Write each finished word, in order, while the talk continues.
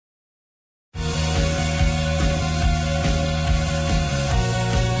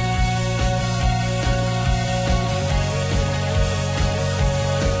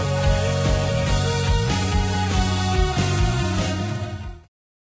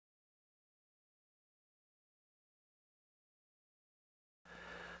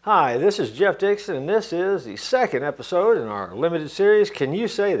Hi, this is Jeff Dixon, and this is the second episode in our limited series, Can You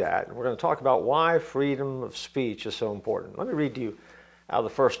Say That? And we're going to talk about why freedom of speech is so important. Let me read to you out of the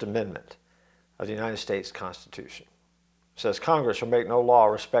First Amendment of the United States Constitution. It says, Congress shall make no law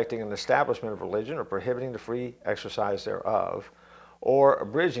respecting an establishment of religion or prohibiting the free exercise thereof, or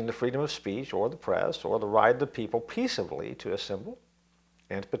abridging the freedom of speech or the press or the right of the people peaceably to assemble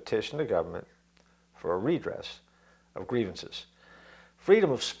and to petition the government for a redress of grievances.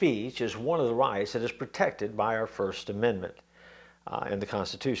 Freedom of speech is one of the rights that is protected by our First Amendment in the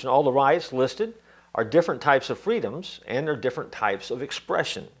Constitution. All the rights listed are different types of freedoms and they're different types of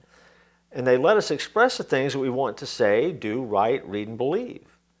expression. And they let us express the things that we want to say, do, write, read, and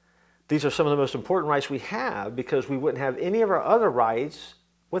believe. These are some of the most important rights we have because we wouldn't have any of our other rights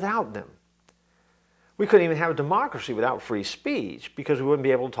without them. We couldn't even have a democracy without free speech because we wouldn't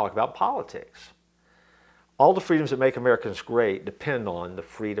be able to talk about politics. All the freedoms that make Americans great depend on the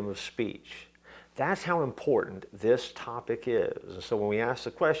freedom of speech. That's how important this topic is. And so when we ask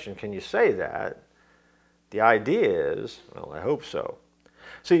the question, can you say that? The idea is, well, I hope so.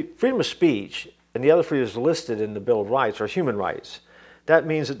 See, freedom of speech and the other freedoms listed in the Bill of Rights are human rights. That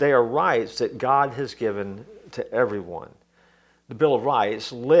means that they are rights that God has given to everyone. The Bill of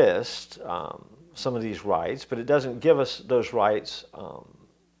Rights lists some of these rights, but it doesn't give us those rights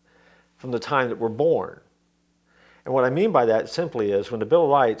from the time that we're born. And what I mean by that simply is when the Bill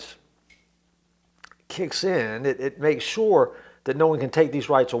of Rights kicks in, it makes sure that no one can take these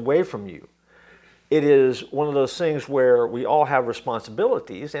rights away from you. It is one of those things where we all have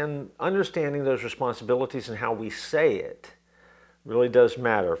responsibilities, and understanding those responsibilities and how we say it really does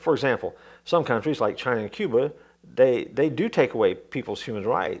matter. For example, some countries like China and Cuba, they do take away people's human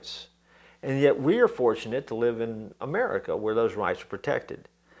rights. And yet we are fortunate to live in America where those rights are protected.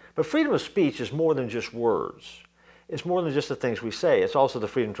 But freedom of speech is more than just words. It's more than just the things we say. It's also the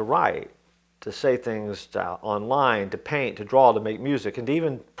freedom to write, to say things online, to paint, to draw, to make music, and to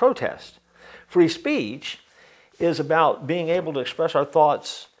even protest. Free speech is about being able to express our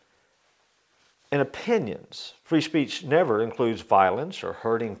thoughts and opinions. Free speech never includes violence or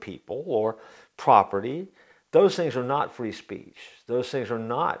hurting people or property. Those things are not free speech. Those things are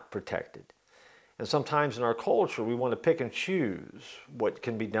not protected. And sometimes in our culture, we want to pick and choose what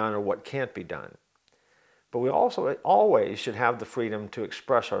can be done or what can't be done. But we also always should have the freedom to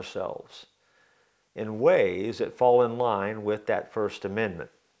express ourselves in ways that fall in line with that First Amendment.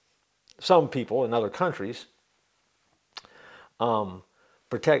 Some people in other countries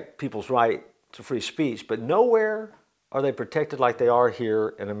protect people's right to free speech, but nowhere are they protected like they are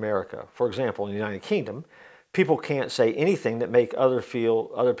here in America. For example, in the United Kingdom, people can't say anything that make other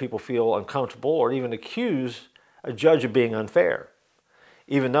people feel uncomfortable or even accuse a judge of being unfair.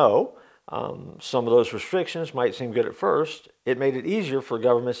 Even though some of those restrictions might seem good at first, it made it easier for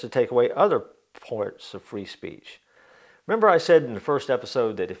governments to take away other parts of free speech. Remember I said in the first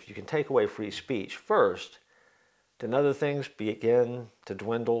episode that if you can take away free speech first, then other things begin to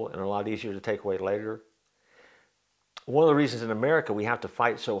dwindle and are a lot easier to take away later. One of the reasons in America we have to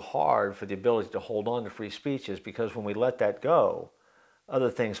fight so hard for the ability to hold on to free speech is because when we let that go, other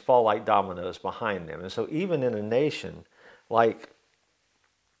things fall like dominoes behind them. And so even in a nation like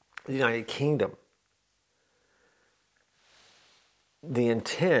the United Kingdom, the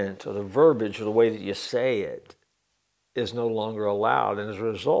intent or the verbiage or the way that you say it is no longer allowed. And as a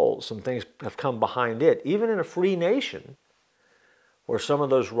result, some things have come behind it, even in a free nation, where some of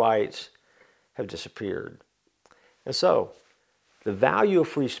those rights have disappeared. And so, the value of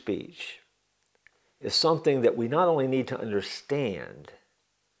free speech is something that we not only need to understand,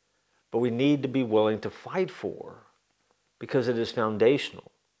 but we need to be willing to fight for because it is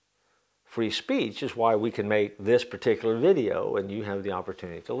foundational. Free speech is why we can make this particular video and you have the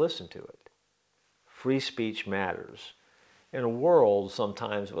opportunity to listen to it. Free speech matters. In a world,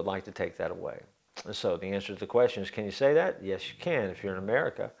 sometimes it would like to take that away. And so the answer to the question is, can you say that? Yes, you can if you're in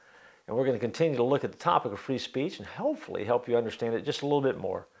America. And we're going to continue to look at the topic of free speech and hopefully help you understand it just a little bit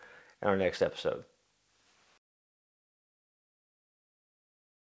more in our next episode.